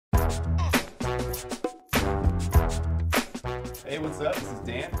Hey, what's up? This is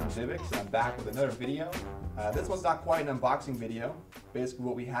Dan from DivX, and I'm back with another video. This one's not quite an unboxing video. Basically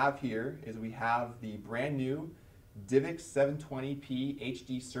what we have here is we have the brand new DivX 720p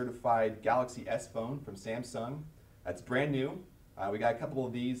HD certified Galaxy S phone from Samsung. That's brand new. We got a couple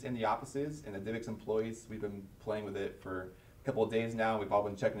of these in the offices, and the DivX employees, we've been playing with it for a couple of days now. We've all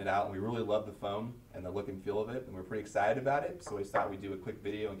been checking it out, and we really love the phone and the look and feel of it, and we're pretty excited about it. So we thought we'd do a quick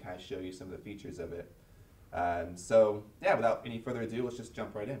video and kind of show you some of the features of it. So yeah, without any further ado, let's just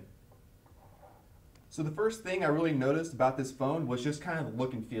jump right in. So the first thing I really noticed about this phone was just kind of the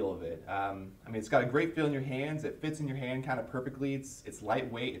look and feel of it. I mean, it's got a great feel in your hands. It fits in your hand kind of perfectly. It's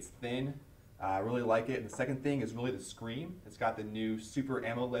lightweight, it's thin. I really like it. And the second thing is really the screen. It's got the new Super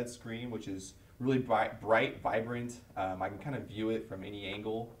AMOLED screen, which is really bright, vibrant. I can kind of view it from any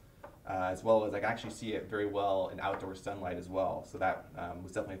angle, as well as I can actually see it very well in outdoor sunlight as well. So that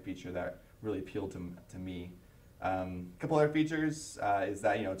was definitely a feature that really appealed to me. A couple other features is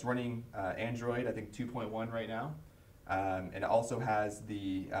that it's running Android, I think 2.1 right now, and it also has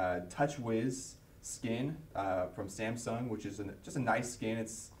the TouchWiz skin from Samsung, which is just a nice skin.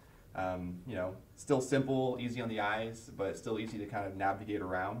 It's still simple, easy on the eyes, but still easy to kind of navigate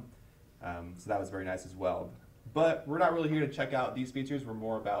around. So that was very nice as well. But we're not really here to check out these features. We're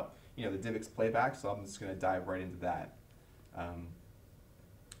more about the DivX Playback, so I'm just going to dive right into that.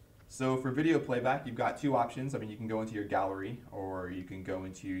 So for video playback, you've got two options. I mean, you can go into your gallery or you can go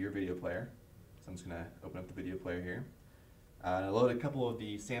into your video player. So I'm just going to open up the video player here. I load a couple of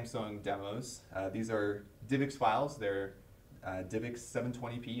the Samsung demos. These are DivX files. They're DivX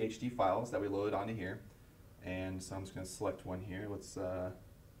 720p HD files that we load onto here. And so I'm just going to select one here. Let's go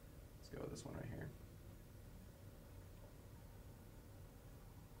with this one right here.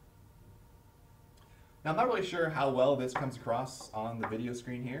 Now, I'm not really sure how well this comes across on the video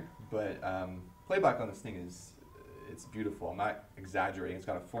screen here, but playback on this thing it's beautiful. I'm not exaggerating. It's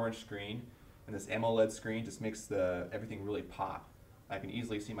got a 4-inch screen, and this AMOLED screen just makes everything really pop. I can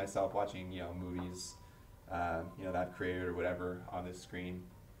easily see myself watching movies that I've created or whatever on this screen.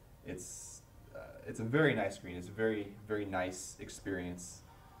 It's a very nice screen. It's a very, very nice experience.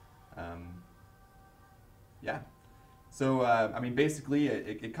 Yeah. So I mean, basically,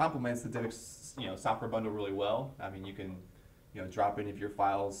 it complements the DivX software bundle really well. I mean, you can drop any of your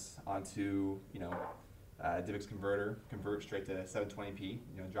files onto DivX converter, convert straight to 720p.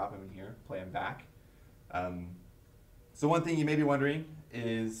 Drop them in here, play them back. So one thing you may be wondering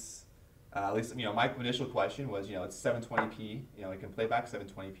is, at least my initial question was, it's 720p. It can play back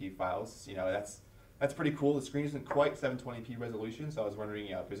 720p files. That's pretty cool. The screen isn't quite 720p resolution, so I was wondering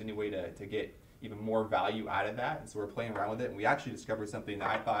if there's any way to get even more value out of that. And so we're playing around with it, and we actually discovered something that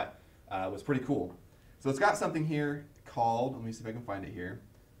I thought was pretty cool. So it's got something here called, let me see if I can find it here,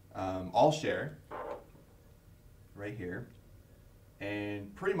 All Share, right here.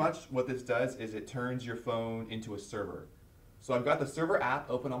 And pretty much what this does is it turns your phone into a server. So I've got the server app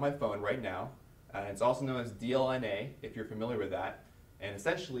open on my phone right now. It's also known as DLNA, if you're familiar with that. And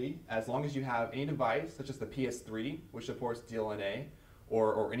essentially, as long as you have any device, such as the PS3, which supports DLNA,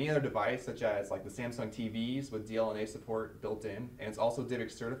 or any other device, such as like the Samsung TVs with DLNA support built in, and it's also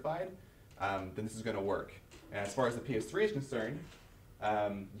DivX certified, then this is going to work. And as far as the PS3 is concerned,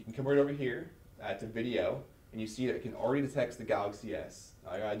 you can come right over here to video, and you see that it can already detect the Galaxy S.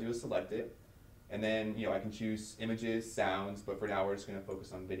 All I gotta do is select it, and then I can choose images, sounds, but for now we're just going to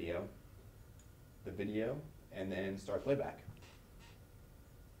focus on video. The video, and then start playback.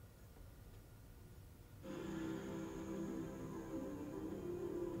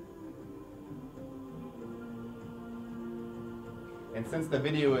 And since the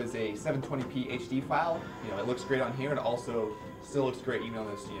video is a 720p HD file, it looks great on here, and it also still looks great even on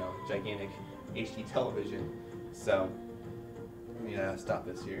this, gigantic HD television. So let me stop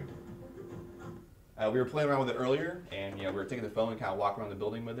this here. We were playing around with it earlier, and we were taking the phone and kind of walking around the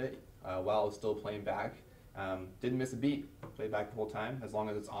building with it while it was still playing back. Didn't miss a beat. Played back the whole time. As long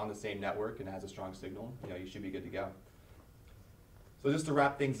as it's on the same network and has a strong signal, you should be good to go. So just to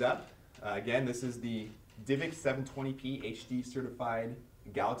wrap things up, again, this is the DivX 720p HD certified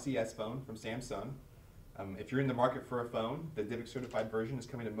Galaxy S phone from Samsung. If you're in the market for a phone, the DivX certified version is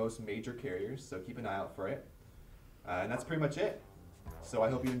coming to most major carriers, so keep an eye out for it. And that's pretty much it. So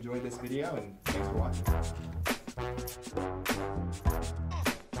I hope you enjoyed this video, and thanks for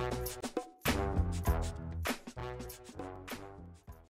watching.